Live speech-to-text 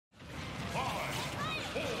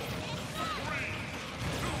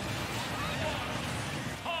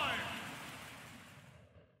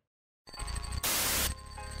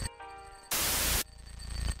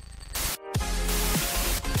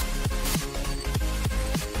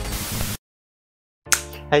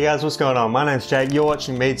Hey guys, what's going on? My name's Jake, you're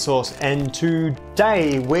watching Mead Source, and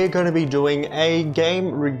today we're going to be doing a game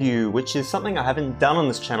review, which is something I haven't done on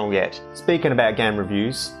this channel yet. Speaking about game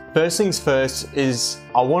reviews, first things first is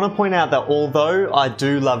I want to point out that although I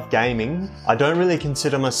do love gaming, I don't really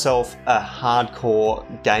consider myself a hardcore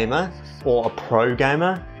gamer or a pro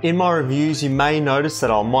gamer. In my reviews, you may notice that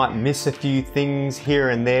I might miss a few things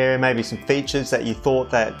here and there, maybe some features that you thought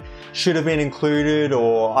that should have been included,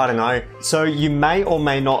 or I don't know. So you may or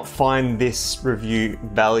may not find this review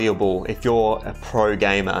valuable if you're a pro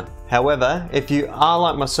gamer. However, if you are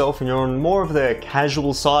like myself and you're on more of the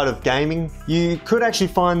casual side of gaming, you could actually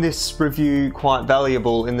find this review quite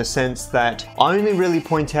valuable in the sense that I only really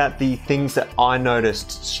point out the things that I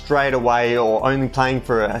noticed straight away or only playing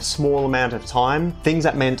for a small amount of time, things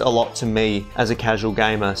that meant a lot to me as a casual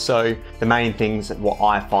gamer. So the main things that what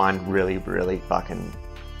I find really fucking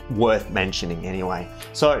worth mentioning anyway.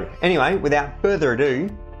 So anyway, without further ado,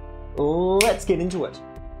 let's get into it.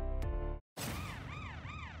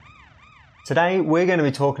 Today we're going to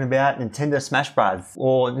be talking about Nintendo Smash Bros.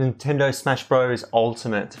 Or Nintendo Smash Bros.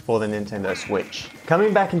 Ultimate for the Nintendo Switch.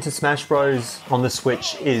 Coming back into Smash Bros. On the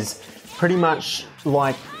Switch is pretty much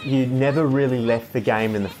like you never really left the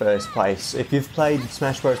game in the first place. If you've played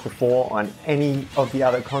Smash Bros. Before on any of the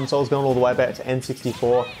other consoles, going all the way back to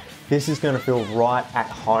N64, this is going to feel right at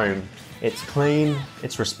home. It's clean,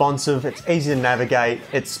 it's responsive, it's easy to navigate.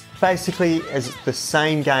 It's basically the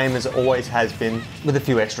same game as it always has been with a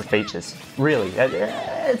few extra features. Really,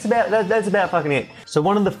 that's about fucking it. So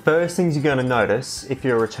one of the first things you're going to notice if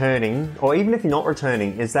you're returning, or even if you're not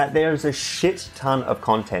returning, is that there's a shit ton of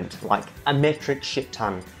content, like a metric shit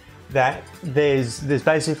ton. That there's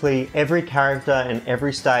basically every character and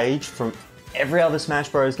every stage from every other Smash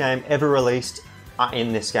Bros. Game ever released are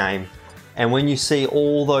in this game. And when you see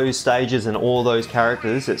all those stages and all those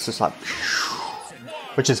characters, it's just like,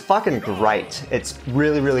 which is fucking great. It's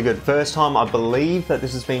really good. First time I believe that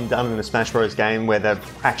this has been done in a Smash Bros. Game where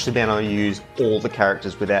they've actually been able to use all the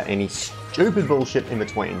characters without any stupid bullshit in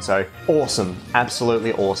between. So awesome,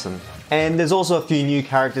 absolutely awesome. And there's also a few new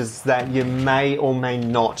characters that you may or may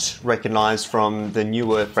not recognize from the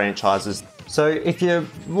newer franchises. So if you're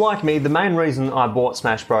like me, the main reason I bought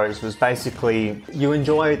Smash Bros was basically you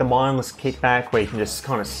enjoy the mindless kickback where you can just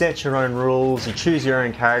kind of set your own rules, you choose your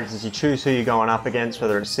own characters, you choose who you're going up against,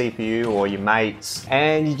 whether it's CPU or your mates,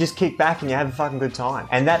 and you just kick back and you have a fucking good time.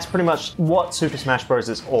 And that's pretty much what Super Smash Bros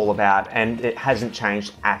is all about, and it hasn't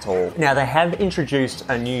changed at all. Now they have introduced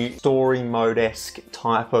a new story mode-esque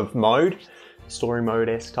type of mode.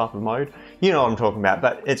 You know what I'm talking about,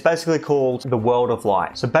 but it's basically called the World of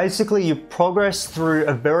Light. So basically you progress through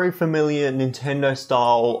a very familiar Nintendo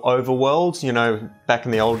style overworld, you know, back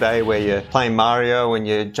in the old day where you're playing Mario and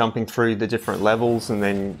you're jumping through the different levels and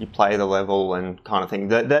then you play the level and kind of thing.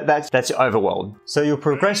 That's your overworld. So you'll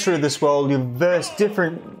progress through this world, you'll verse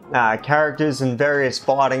different characters and various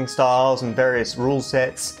fighting styles and various rule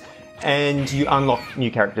sets, and you unlock new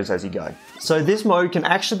characters as you go. So this mode can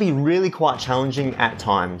actually be really quite challenging at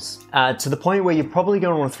times, to the point where you're probably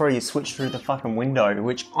going to want to throw your Switch through the fucking window,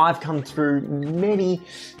 which I've come through many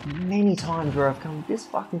times where I've come this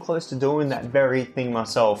fucking close to doing that very thing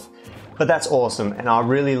myself. But that's awesome, and I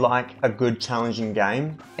really like a good challenging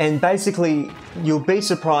game. And basically, you'll be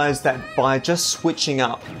surprised that by just switching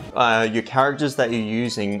up your characters that you're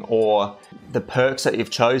using or the perks that you've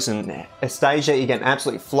chosen, a stage that you're getting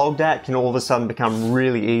absolutely flogged at can all of a sudden become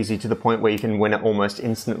really easy to the point where you can win it almost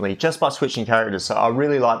instantly just by switching characters. So I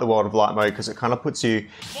really like the World of Light mode because it kind of puts you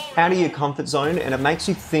out of your comfort zone and it makes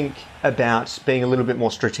you think about being a little bit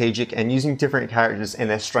more strategic and using different characters and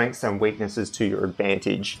their strengths and weaknesses to your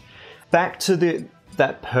advantage. Back to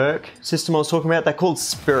that perk system I was talking about, they're called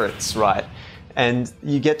spirits, right? And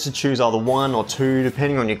you get to choose either one or two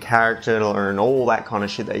depending on your character and all that kind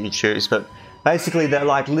of shit that you choose. But basically they're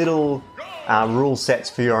like little rule sets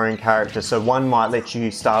for your own character. So one might let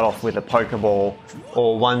you start off with a Pokeball,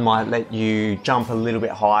 or one might let you jump a little bit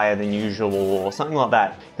higher than usual or something like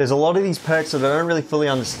that. There's a lot of these perks that I don't really fully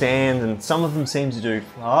understand, and some of them seem to do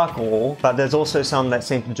fuck all, but there's also some that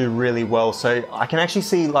seem to do really well. So I can actually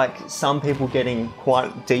see like some people getting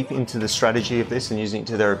quite deep into the strategy of this and using it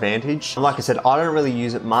to their advantage. And like I said, I don't really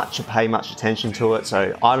use it much or pay much attention to it,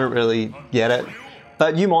 so I don't really get it.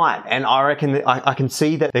 But you might, and I reckon I can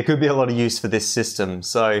see that there could be a lot of use for this system.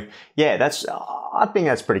 So yeah, I think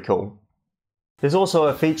that's pretty cool. There's also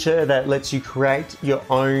a feature that lets you create your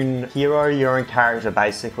own hero, your own character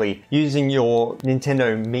basically, using your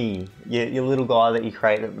Nintendo Mead, your little guy that you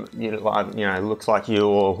create that looks like you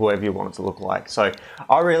or whoever you want it to look like. So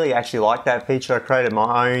I really actually like that feature. I created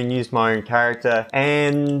my own, used my own character,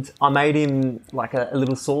 and I made him like a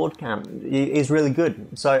little sword camp. He's really good.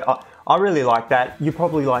 So I really like that. You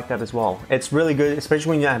probably like that as well. It's really good, especially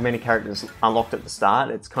when you don't have many characters unlocked at the start.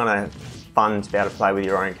 It's kind of fun to be able to play with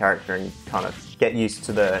your own character and kind of get used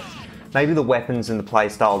to maybe the weapons and the play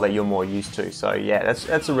style that you're more used to. So yeah,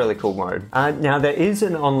 that's a really cool mode. Now there is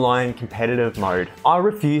an online competitive mode. I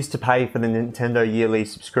refuse to pay for the Nintendo yearly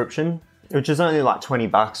subscription, which is only like 20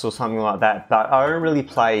 bucks or something like that, but I don't really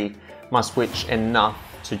play my Switch enough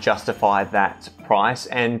to justify that price,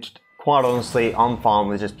 and quite honestly, I'm fine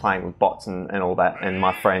with just playing with bots and all that and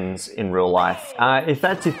my friends in real life. If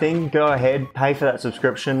that's your thing, go ahead, pay for that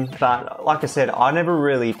subscription. But like I said, I never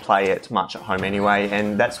really play it much at home anyway,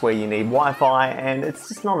 and that's where you need Wi-Fi, and it's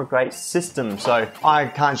just not a great system. So I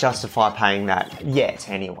can't justify paying that yet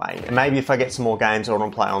anyway. And maybe if I get some more games or I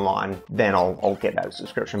want to play online, then I'll get that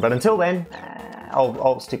subscription. But until then,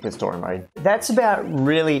 I'll stick with story mode. That's about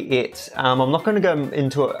really it. I'm not going to go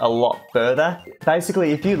into it a lot further.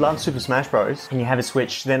 Basically, if you love Super Smash Bros. And you have a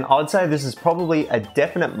Switch, then I'd say this is probably a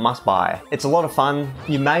definite must buy. It's a lot of fun.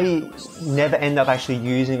 You may never end up actually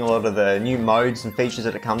using a lot of the new modes and features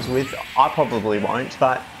that it comes with. I probably won't,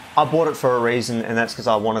 but I bought it for a reason, and that's because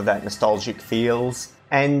I wanted that nostalgic feels.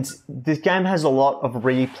 And this game has a lot of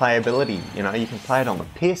replayability. You know, you can play it on the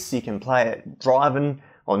piss, you can play it driving,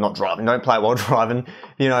 or not driving, don't play while driving.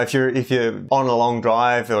 You know, if you're on a long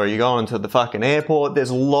drive or you're going to the fucking airport,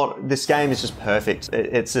 there's a lot, this game is just perfect.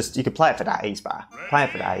 It's just, you can play it for days, bro. Play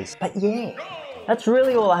it for days. But yeah, that's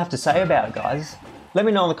really all I have to say about it, guys. Let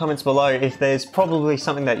me know in the comments below if there's probably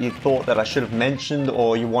something that you thought that I should have mentioned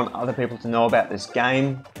or you want other people to know about this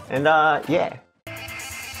game. And yeah.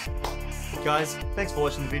 Guys, thanks for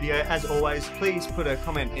watching the video. As always, please put a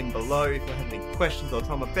comment in below if you have any questions. I'll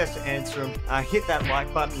try my best to answer them. Hit that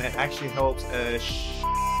like button, it actually helps a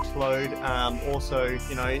load. Also,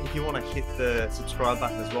 you know, if you want to hit the subscribe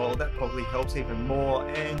button as well, that probably helps even more.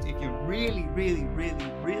 And if you really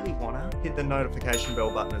want to, hit the notification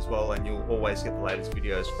bell button as well, and you'll always get the latest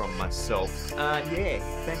videos from myself. Yeah,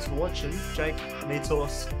 thanks for watching. Jake, Mead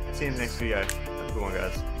Sauce. See you in the next video. Have a good one,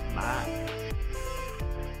 guys. Bye.